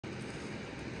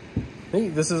Hey,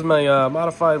 this is my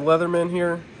modified Leatherman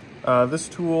here. This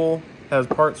tool has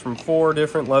parts from 4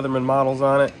 different Leatherman models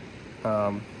on it.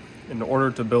 In order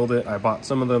to build it, I bought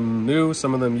some of them new,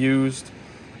 some of them used,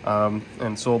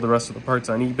 and sold the rest of the parts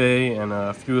on eBay, and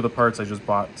a few of the parts I just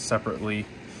bought separately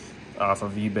off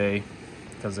of eBay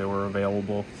because they were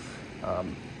available. I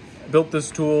built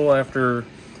this tool after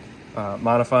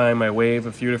modifying my wave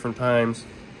a few different times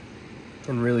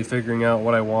and really figuring out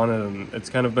what I wanted, and it's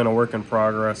kind of been a work in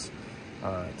progress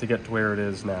to get to where it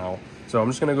is now. So I'm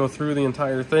just going to go through the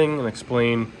entire thing and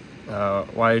explain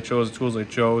why I chose the tools I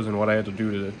chose and what I had to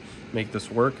do to make this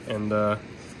work. And yeah,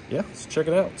 let's check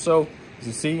it out. So as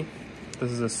you see,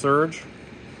 this is a Surge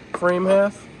frame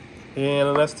half and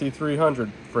an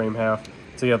ST300 frame half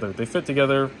together. They fit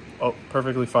together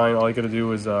perfectly fine. All you got to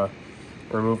do is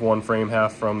remove one frame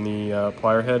half from the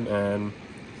plier head and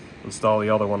install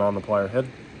the other one on the plier head.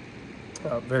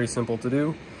 Very simple to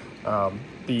do.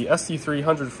 The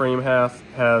ST300 frame half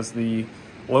has the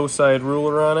low side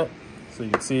ruler on it, so you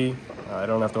can see I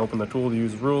don't have to open the tool to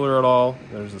use the ruler at all.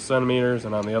 There's the centimeters,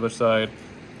 and on the other side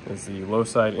is the low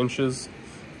side inches.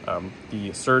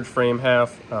 The Surge frame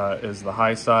half is the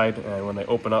high side, and when they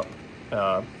open up,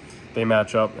 they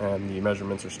match up and the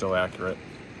measurements are still accurate.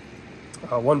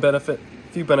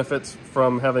 Few benefits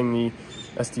from having the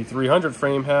ST300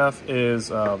 frame half is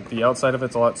the outside of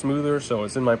it's a lot smoother, so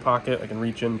it's in my pocket. I can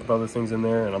reach in, put other things in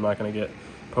there, and I'm not going to get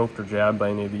poked or jabbed by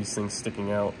any of these things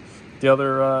sticking out. The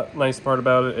other nice part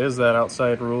about it is that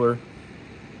outside ruler.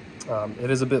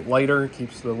 It is a bit lighter,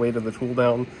 keeps the weight of the tool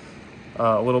down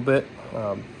a little bit,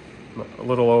 a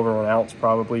little over an ounce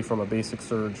probably from a basic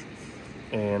Surge.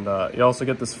 And you also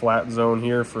get this flat zone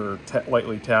here for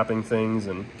lightly tapping things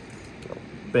and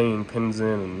banging pins in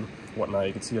and whatnot.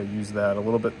 You can see I use that a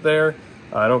little bit there.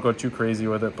 I don't go too crazy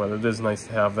with it, but it is nice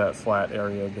to have that flat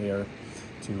area there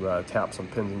to tap some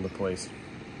pins into place.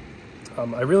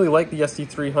 I really like the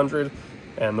ST300,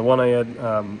 and the one I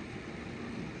had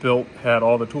built had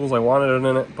all the tools I wanted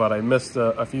in it, but I missed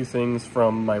a few things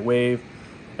from my wave,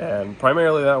 and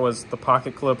primarily that was the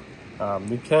pocket clip.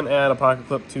 You can add a pocket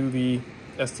clip to the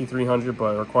ST300,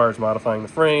 but it requires modifying the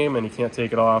frame, and you can't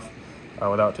take it off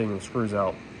without taking the screws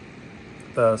out.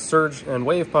 The Surge and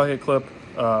Wave pocket clip,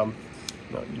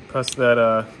 you press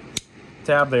that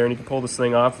tab there and you can pull this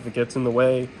thing off if it gets in the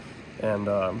way, and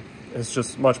it's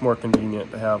just much more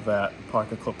convenient to have that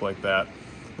pocket clip like that.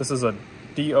 This is a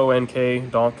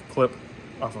donk clip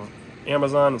off of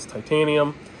Amazon. It's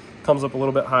titanium, comes up a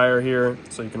little bit higher here,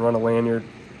 so you can run a lanyard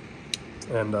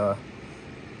and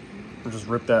just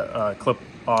rip that clip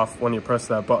off when you press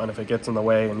that button if it gets in the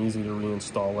way, and easy to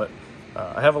reinstall it.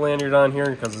 I have a lanyard on here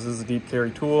because this is a deep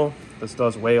carry tool. This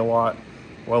does weigh a lot,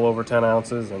 well over 10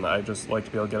 ounces, and I just like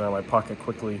to be able to get it out of my pocket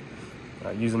quickly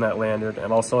using that lanyard.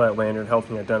 And also that lanyard helps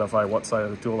me identify what side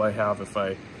of the tool I have. If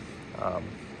I am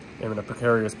in a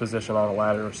precarious position on a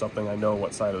ladder or something, I know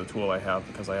what side of the tool I have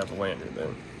because I have the lanyard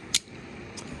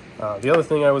there. The other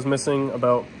thing I was missing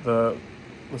about the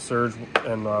Surge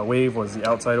and Wave was the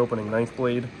outside opening knife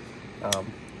blade.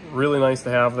 Really nice to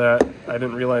have that. I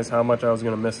didn't realize how much I was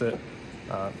going to miss it.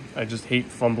 I just hate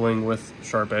fumbling with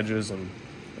sharp edges, and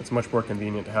it's much more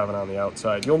convenient to have it on the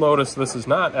outside. You'll notice this is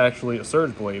not actually a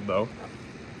Surge blade though.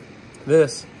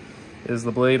 This is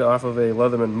the blade off of a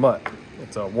Leatherman mutt.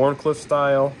 It's a Warncliffe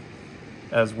style,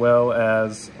 as well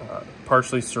as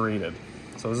partially serrated.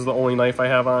 So this is the only knife I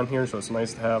have on here, so it's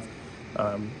nice to have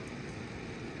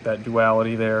that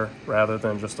duality there rather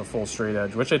than just a full straight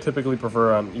edge, which I typically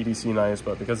prefer on EDC knives,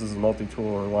 but because this is a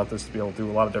multi-tool and we want this to be able to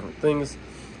do a lot of different things,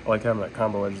 I like having that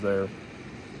combo edge there.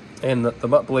 And the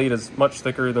mutt blade is much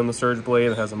thicker than the Surge blade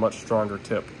and has a much stronger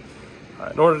tip.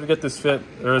 In order to get this fit,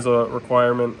 there is a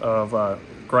requirement of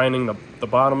grinding the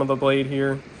bottom of the blade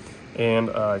here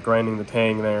and grinding the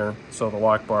tang there so the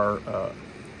lock bar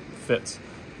fits.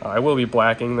 I will be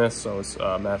blacking this so it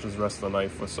matches the rest of the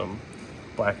knife with some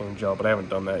blackening gel, but I haven't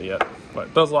done that yet. But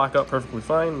it does lock up perfectly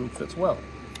fine and fits well.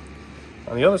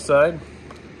 On the other side,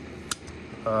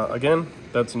 again,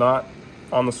 that's not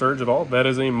on the Surge at all. That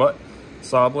is a mutt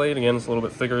saw blade. Again, it's a little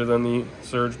bit thicker than the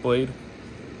Surge blade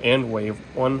and Wave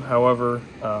one. However,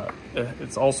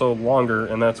 it's also longer,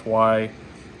 and that's why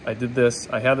I did this.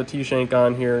 I had the T-shank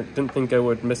on here. Didn't think I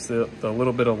would miss the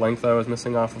little bit of length I was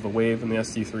missing off of the Wave and the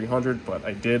ST300, but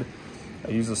I did. I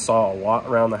use the saw a lot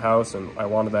around the house, and I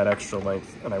wanted that extra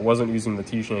length, and I wasn't using the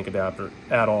T-shank adapter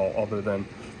at all other than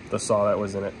the saw that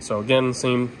was in it. So again,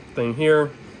 same thing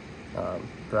here.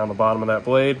 Ground the bottom of that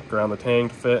blade, ground the tang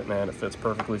to fit, and it fits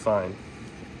perfectly fine.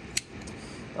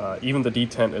 Even the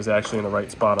detent is actually in the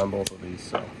right spot on both of these,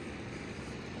 so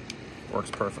works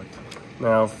perfect.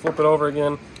 Now flip it over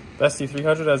again. The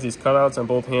ST300 has these cutouts on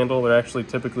both handle. They're actually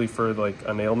typically for like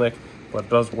a nail nick, but it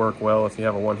does work well if you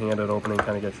have a one-handed opening.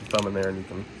 Kind of get your thumb in there and you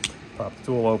can pop the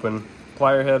tool open.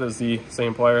 Plier head is the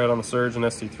same plier head on the Surge and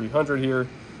ST300 here.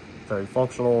 Very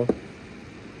functional.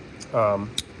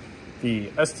 The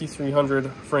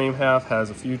ST300 frame half has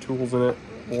a few tools in it.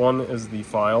 One is the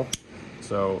file.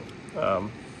 So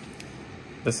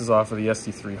this is off of the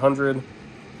ST300.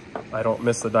 I don't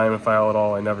miss the diamond file at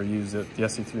all. I never use it. The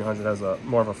ST300 has a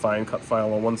more of a fine cut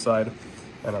file on one side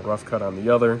and a rough cut on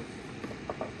the other.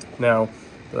 Now,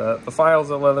 the files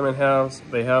that Leatherman has,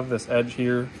 they have this edge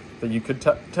here that you could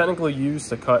technically use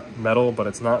to cut metal, but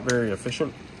it's not very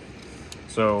efficient.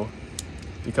 So,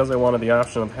 because I wanted the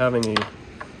option of having a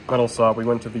metal saw, we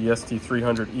went to the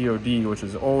ST300 EOD, which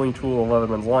is the only tool in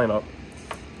Leatherman's lineup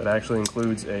that actually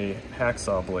includes a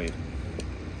hacksaw blade.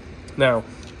 Now,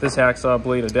 this hacksaw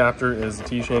blade adapter is a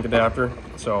T-shank adapter,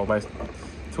 so my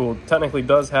tool technically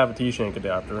does have a T-shank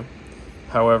adapter.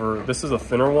 However, this is a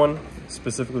thinner one,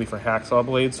 specifically for hacksaw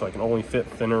blades, so I can only fit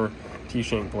thinner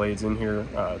T-shank blades in here.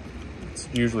 It's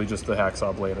usually just the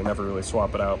hacksaw blade. I never really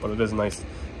swap it out, but it is nice to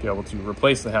be able to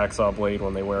replace the hacksaw blade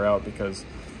when they wear out, because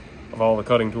of all the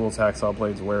cutting tools, hacksaw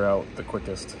blades wear out the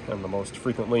quickest and the most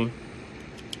frequently.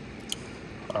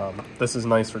 This is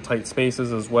nice for tight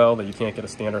spaces as well that you can't get a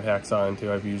standard hacksaw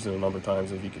into. I've used it a number of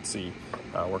times, as you can see.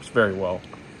 Works very well.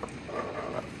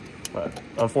 But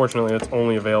unfortunately, it's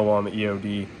only available on the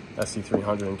EOD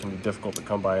ST300 and can be difficult to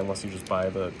come by unless you just buy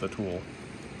the tool.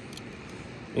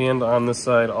 And on this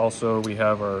side also we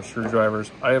have our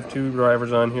screwdrivers. I have two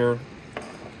drivers on here.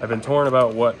 I've been torn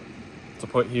about what to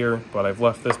put here, but I've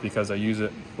left this because I use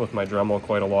it with my Dremel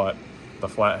quite a lot. The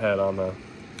flathead on the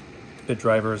bit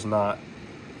driver is not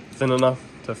thin enough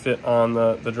to fit on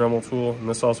the Dremel tool, and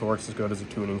this also works as good as a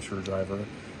tuning screwdriver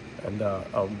and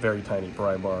a very tiny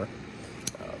pry bar.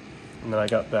 And then I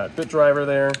got that bit driver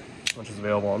there, which is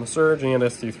available on the Surge and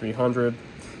ST300.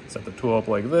 Set the tool up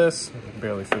like this. I can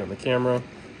barely fit in the camera,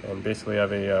 and basically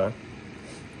have a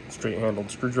straight-handled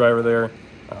screwdriver there.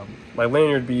 My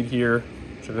lanyard bead here,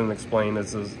 which I didn't explain,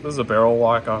 this is a barrel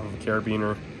lock off of a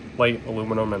carabiner, light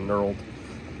aluminum and knurled.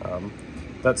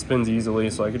 That spins easily,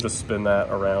 so I could just spin that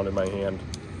around in my hand,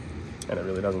 and it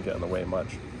really doesn't get in the way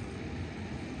much.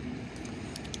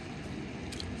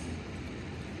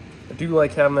 I do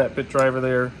like having that bit driver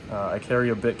there. I carry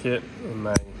a bit kit in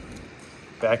my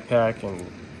backpack, and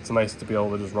it's nice to be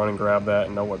able to just run and grab that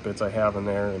and know what bits I have in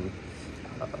there, and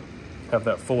have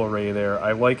that full array there.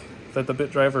 I like that the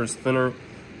bit driver is thinner.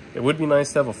 It would be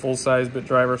nice to have a full-size bit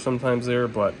driver sometimes there,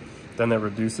 but then that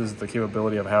reduces the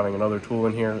capability of having another tool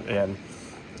in here, and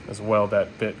as well,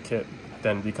 that bit kit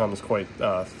then becomes quite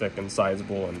thick and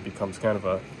sizable and becomes kind of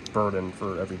a burden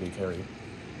for everyday carry.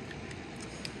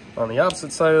 On the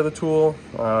opposite side of the tool,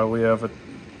 we have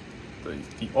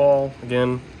the awl.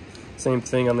 Again, same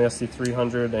thing on the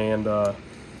ST300 and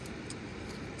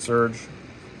Surge.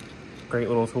 Great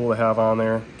little tool to have on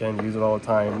there. Again, use it all the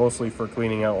time, mostly for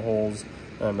cleaning out holes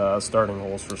and starting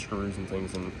holes for screws and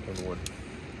things in wood.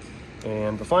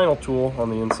 And the final tool on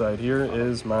the inside here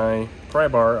is my pry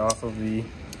bar off of the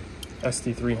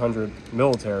ST300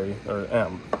 Military, or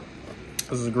M.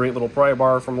 This is a great little pry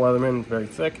bar from Leatherman, very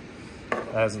thick.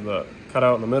 It has the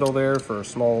cutout in the middle there for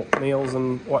small nails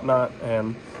and whatnot,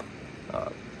 and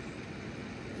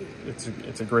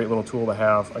it's a great little tool to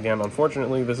have. Again,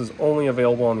 unfortunately, this is only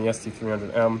available on the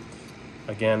ST300M.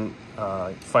 Again,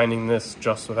 finding this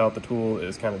just without the tool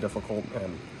is kind of difficult,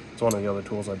 and it's one of the other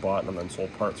tools I bought and then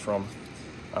sold parts from.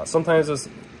 Sometimes this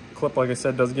clip, like I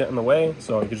said, does get in the way,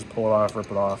 so you can just pull it off, rip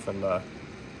it off, and it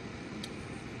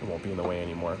won't be in the way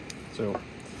anymore. So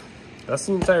that's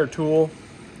the entire tool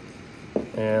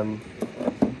and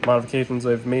modifications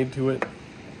I've made to it.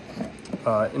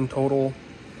 In total,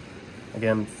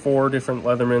 again, 4 different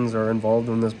Leathermans are involved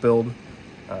in this build,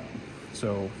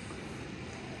 so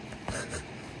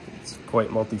it's quite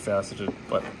multifaceted.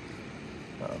 But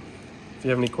if you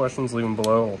have any questions, leave them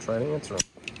below. I'll try to answer them.